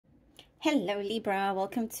Hello Libra,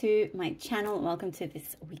 welcome to my channel, welcome to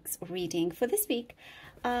this week's reading. For this week,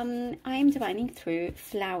 I'm divining through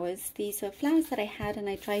flowers. These are flowers that I had and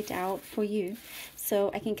I tried out for you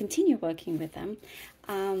so I can continue working with them.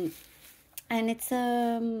 And it's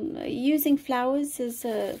using flowers as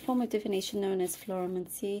a form of divination known as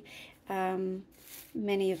floromancy.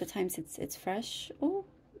 Many of the times it's fresh, or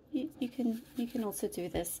you can also do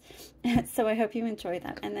this. So I hope you enjoy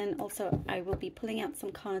that. And then also I will be pulling out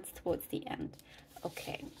some cards towards the end.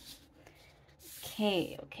 Okay,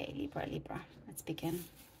 Libra, let's begin.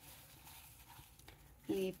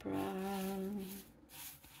 Libra.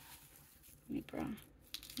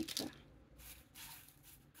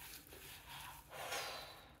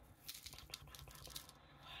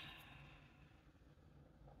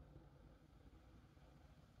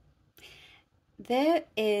 There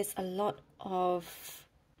is a lot of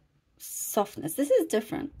softness. This is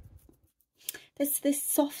different. There's this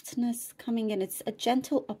softness coming in. It's a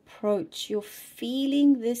gentle approach. You're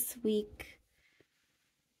feeling this week.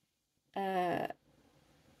 There's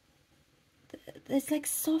like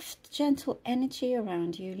soft, gentle energy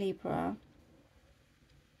around you, Libra.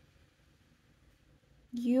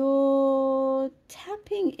 You're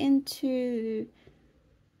tapping into,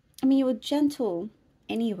 I mean, you're gentle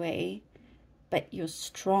anyway, but you're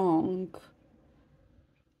strong,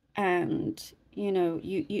 and you know,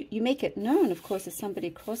 you make it known, of course, if somebody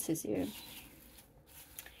crosses you,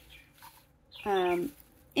 in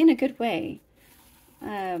a good way.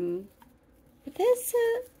 But there's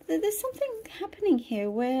something happening here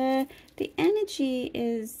where the energy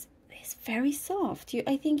is very soft.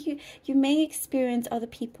 I think you may experience other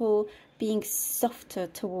people being softer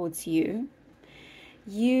towards you.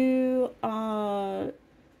 You are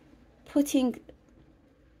putting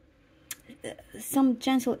some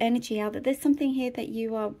gentle energy out. That there's something here that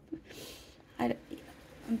you are, I'm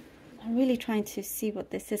really trying to see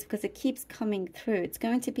what this is, because it keeps coming through. It's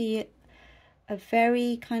going to be a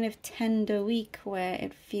very kind of tender week where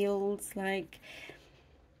it feels like,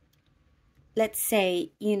 let's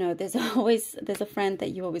say, you know, there's a friend that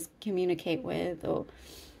you always communicate with, or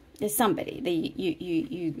there's somebody that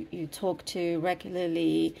you talk to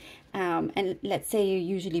regularly, and let's say you're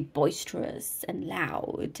usually boisterous and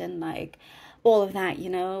loud and like all of that, you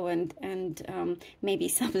know, and maybe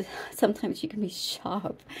sometimes you can be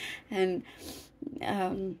sharp and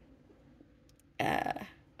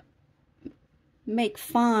make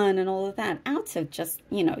fun and all of that out of just,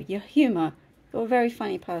 you know, your humor. You're a very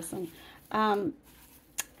funny person, but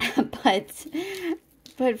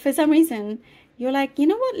for some reason you're like, you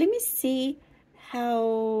know what, let me see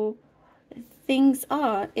how things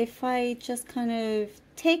are if I just kind of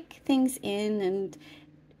take things in, and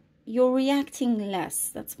you're reacting less.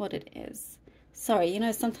 That's what it is. Sorry, you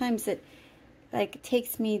know, sometimes it like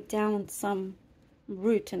takes me down some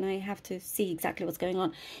route and I have to see exactly what's going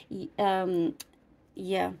on.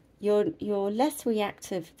 Yeah, you're less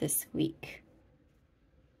reactive this week.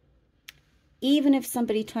 Even if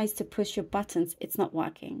somebody tries to push your buttons, it's not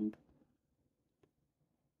working.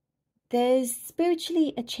 There's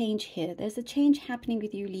spiritually a change here. There's a change happening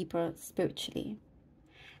with you, Libra, spiritually.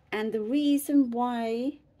 And the reason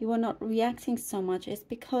why you are not reacting so much is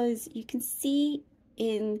because you can see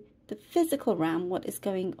in the physical realm what is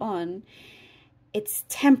going on. It's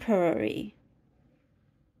temporary.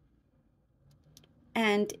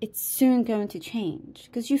 And it's soon going to change,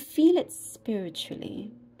 because you feel it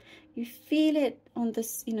spiritually. You feel it on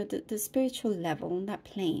this, you know, the spiritual level, on that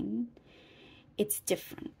plane. It's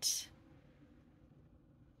different.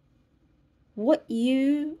 What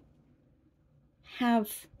you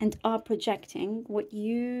have and are projecting, what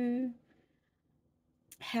you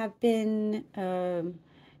have been you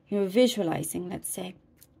know, visualizing, let's say,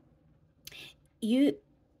 you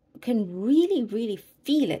can really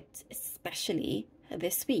feel it, especially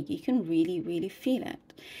this week. You can really feel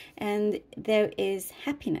it, and there is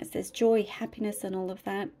happiness, there's joy, happiness, and all of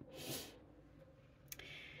that.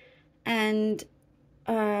 And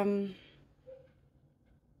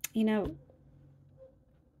you know,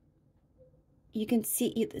 you can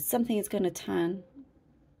see something is going to turn.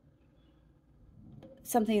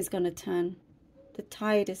 Something is going to turn. The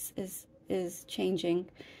tide is changing,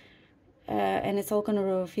 and it's all going to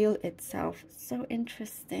reveal itself. So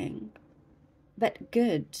interesting, but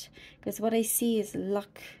good, because what I see is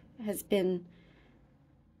luck has been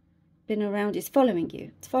around. It's following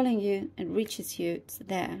you. It's following you and reaches you. It's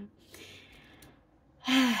there.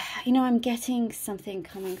 You know, I'm getting something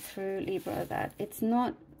coming through, Libra, that it's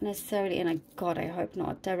not necessarily, and I hope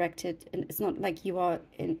not directed, and it's not like you are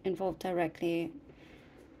involved directly.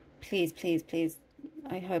 Please,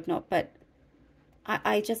 I hope not. But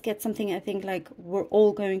I just get something, I think, like we're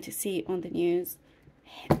all going to see on the news.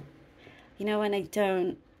 You know,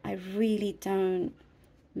 and I really don't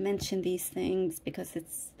mention these things because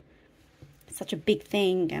it's such a big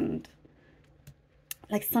thing, and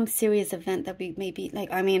like some serious event that we maybe,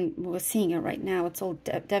 like, I mean, we're seeing it right now. It's all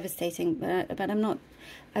devastating, but I'm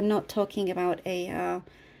not talking about a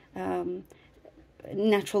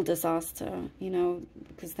natural disaster, you know,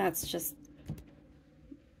 because that's just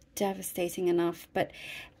devastating enough. But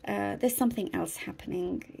there's something else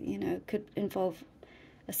happening, you know, could involve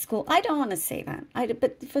a school. I don't want to say that,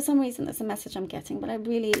 but for some reason that's a message I'm getting. But I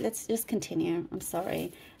really, let's just continue. I'm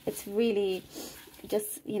sorry. It's really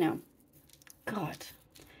just, you know, God.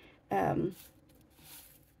 Well,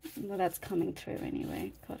 that's coming through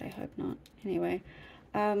anyway. God, I hope not. Anyway,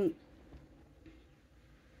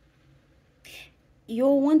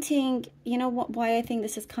 you're wanting, you know what, why I think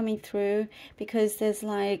this is coming through, because there's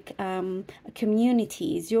like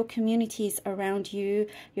communities, your communities around you,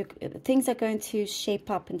 things are going to shape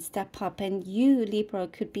up and step up, and you, Libra,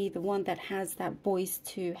 could be the one that has that voice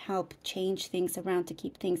to help change things around, to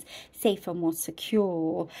keep things safer, more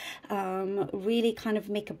secure, really kind of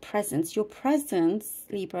make a presence. Your presence,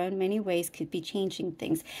 Libra, in many ways could be changing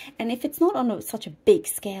things. And if it's not on such a big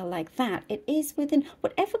scale like that, it is within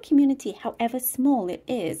whatever community, however small it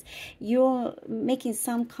is, you're making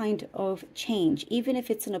some kind of change. Even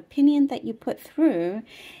if it's an opinion that you put through,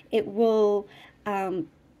 it will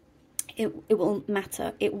it will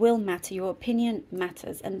matter. It will matter. Your opinion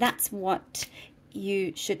matters, and that's what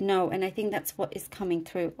you should know. And I think that's what is coming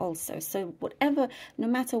through also. So whatever, no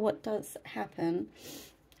matter what does happen,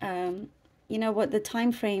 you know what, the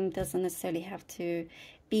time frame doesn't necessarily have to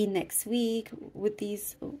be next week with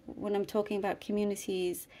these, when I'm talking about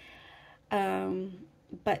communities.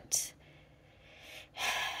 But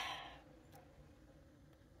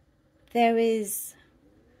there is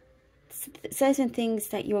certain things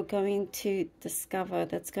that you're going to discover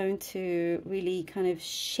that's going to really kind of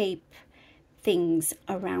shape things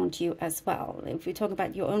around you as well. If we talk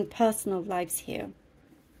about your own personal lives here,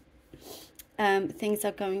 things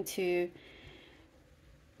are going to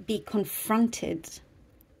be confronted.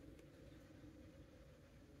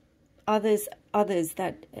 Others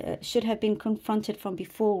that should have been confronted from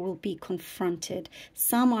before will be confronted.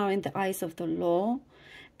 Some are in the eyes of the law,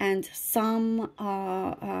 and some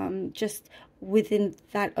are just within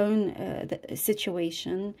that own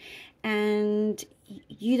situation, and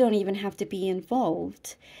you don't even have to be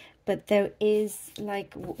involved. But there is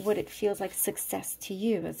like what it feels like success to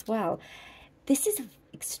you as well. This is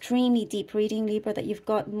extremely deep reading, Libra, that you've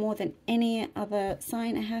got more than any other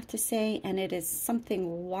sign, I have to say, and it is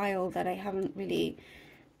something wild that I haven't really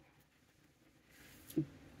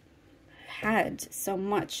had so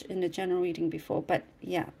much in the general reading before. But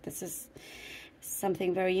yeah, this is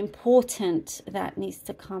something very important that needs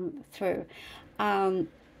to come through.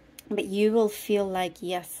 But you will feel like,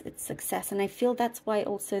 yes, it's success. And I feel that's why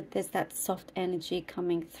also there's that soft energy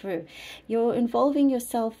coming through. You're involving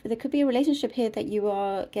yourself. There could be a relationship here that you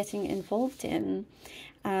are getting involved in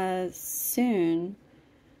soon.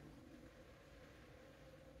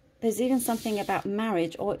 There's even something about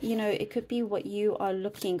marriage, or, you know, it could be what you are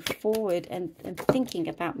looking forward and thinking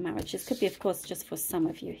about marriage. This could be, of course, just for some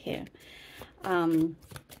of you here.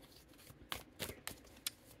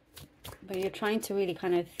 But you're trying to really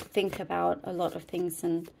kind of think about a lot of things,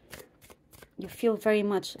 and you feel very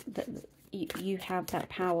much that you have that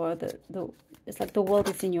power. It's like the world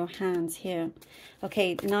is in your hands here.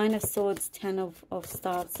 Okay, 9 of Swords, 10 of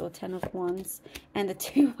Staves, or 10 of Wands, and the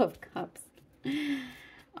 2 of Cups.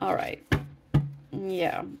 All right.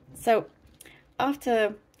 Yeah. So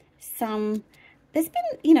after some, there's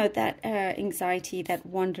been, you know, that anxiety, that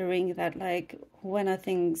wondering, that like, when are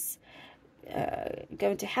things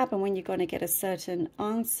going to happen, when you're going to get a certain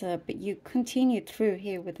answer. But you continue through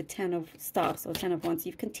here with the 10 of Staves or 10 of Wands.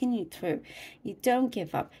 You've continued through. You don't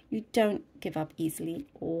give up. You don't give up easily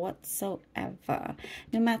whatsoever.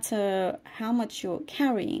 No matter how much you're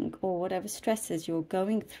carrying or whatever stresses you're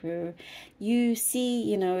going through, you see,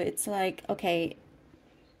 you know, it's like, okay,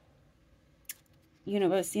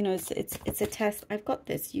 universe, you know, it's a test. I've got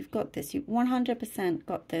this. You've got this. You 100%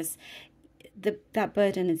 got this. That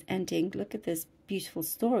burden is ending. Look at this beautiful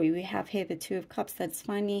story. We have here the 2 of Cups that's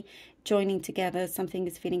finally joining together. Something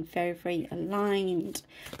is feeling very, very aligned,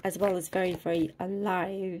 as well as very, very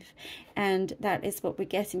alive. And that is what we're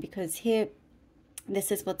getting, because here,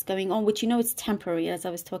 this is what's going on, which, you know, it's temporary. As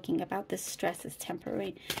I was talking about, this stress is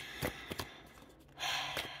temporary.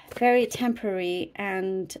 Very temporary.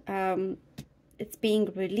 And it's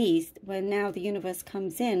being released, where now the universe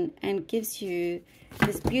comes in and gives you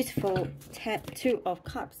this beautiful Two of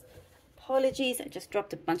Cups. Apologies, I just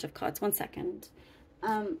dropped a bunch of cards. 1 second.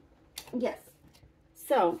 Yes.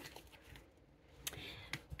 So,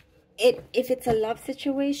 if it's a love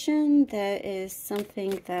situation, there is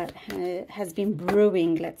something that has been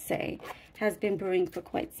brewing, let's say, has been brewing for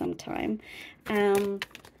quite some time.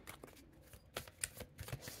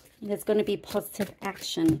 There's going to be positive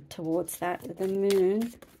action towards that. The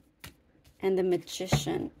Moon and the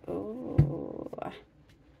Magician. Oh.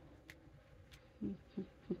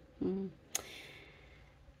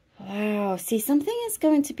 Wow, see, something is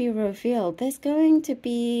going to be revealed. There's going to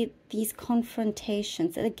be these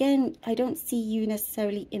confrontations. And again, I don't see you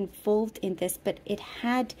necessarily involved in this, but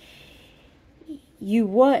you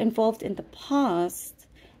were involved in the past.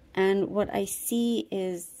 And what I see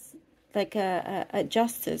is like a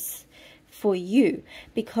justice for you,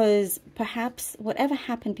 because perhaps whatever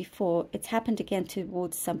happened before, it's happened again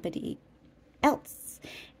towards somebody else.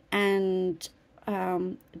 And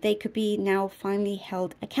they could be now finally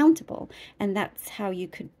held accountable, and that's how you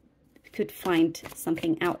could find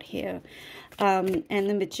something out here. And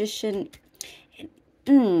the Magician,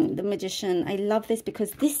 I love this,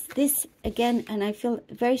 because this again, and I feel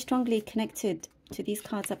very strongly connected to these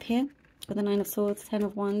cards up here with the Nine of Swords, Ten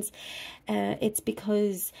of Wands. It's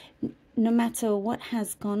because no matter what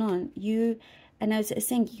has gone on, and I was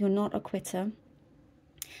saying, you're not a quitter.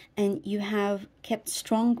 And you have kept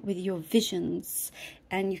strong with your visions,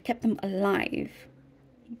 and you've kept them alive.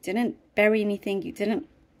 You didn't bury anything. You didn't,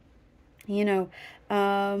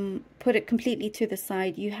 put it completely to the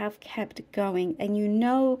side. You have kept going, and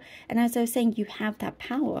and as I was saying, you have that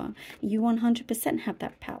power. You 100% have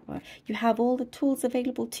that power. You have all the tools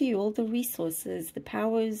available to you, all the resources, the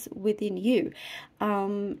powers within you.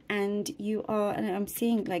 And you are, and I'm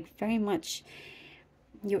seeing like very much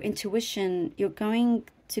your intuition. You're going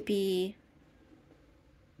to be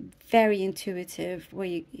very intuitive,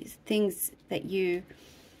 where things that you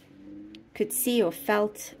could see or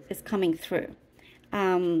felt is coming through.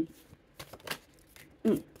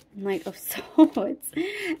 Knight of Swords,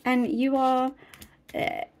 and you are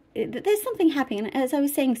there's something happening, and as I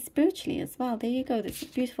was saying, spiritually as well. There you go. There's a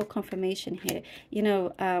beautiful confirmation here.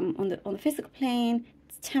 On the physical plane,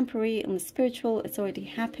 it's temporary. On the spiritual, it's already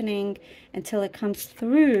happening until it comes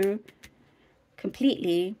through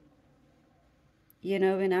completely,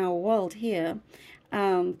 in our world here,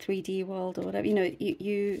 3D world or whatever.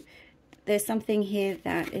 There's something here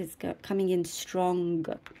that is coming in strong.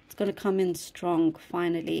 It's going to come in strong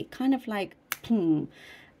finally, kind of like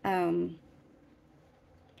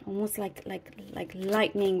almost like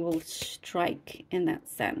lightning will strike in that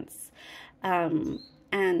sense.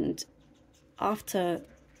 And after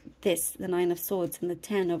this, the Nine of Swords and the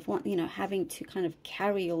Ten of Wands, having to kind of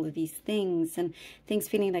carry all of these things, and things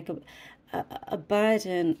feeling like a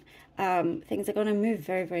burden, things are going to move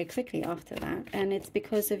very, very quickly after that. And it's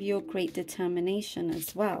because of your great determination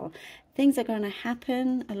as well. Things are going to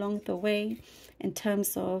happen along the way in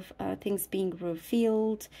terms of things being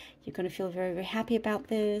revealed. You're going to feel very, very happy about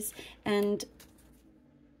this, and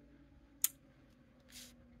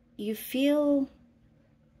you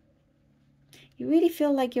really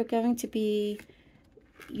feel like you're going to be,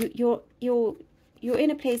 you're in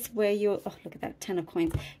a place where oh, look at that, Ten of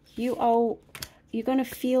Coins. You're going to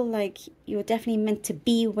feel like you're definitely meant to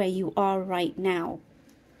be where you are right now.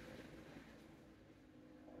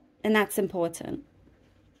 And that's important.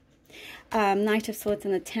 Knight of Swords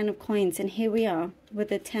and the Ten of Coins. And here we are with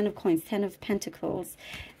the Ten of Coins, Ten of Pentacles.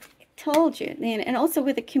 I told you. And also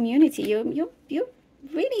with the community, you're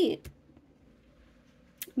really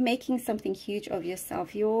making something huge of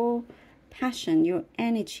yourself. Your passion, your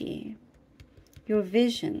energy, your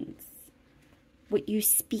visions, what you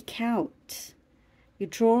speak out. You're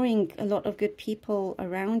drawing a lot of good people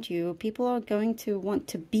around you. People are going to want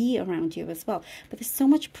to be around you as well. But there's so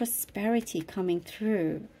much prosperity coming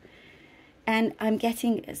through. And I'm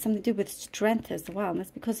getting something to do with strength as well. And that's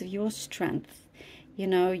because of your strength.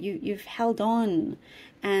 You've held on,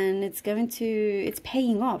 and it's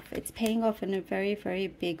paying off. It's paying off in a very, very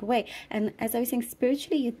big way. And as I was saying,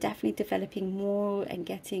 spiritually, you're definitely developing more and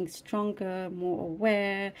getting stronger, more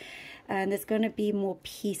aware. And there's going to be more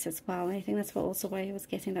peace as well. And I think that's also why I was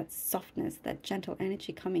getting that softness, that gentle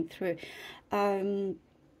energy coming through.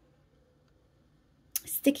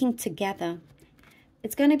 Sticking together.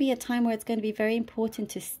 It's going to be a time where it's going to be very important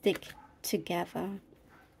to stick together.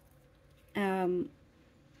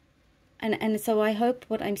 And so I hope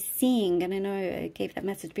what I'm seeing, and I know I gave that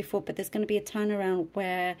message before, but there's going to be a turnaround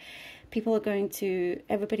where people are going to,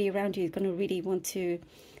 everybody around you is going to really want to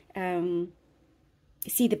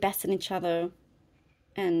see the best in each other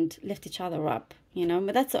and lift each other up, you know.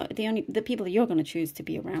 But that's the people that you're going to choose to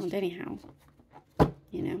be around anyhow,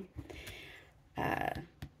 you know.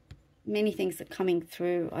 Many things are coming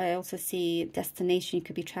through. I also see destination. You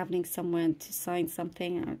could be traveling somewhere to sign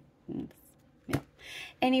something. Yeah.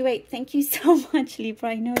 Anyway, thank you so much, Libra.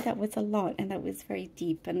 I know that was a lot and that was very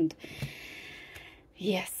deep. And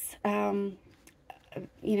yes,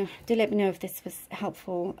 you know, do let me know if this was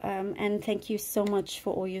helpful. And thank you so much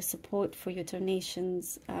for all your support, for your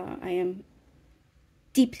donations. I am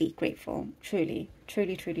deeply grateful. Truly,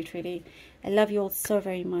 truly, truly, truly. I love you all so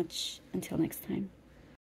very much. Until next time.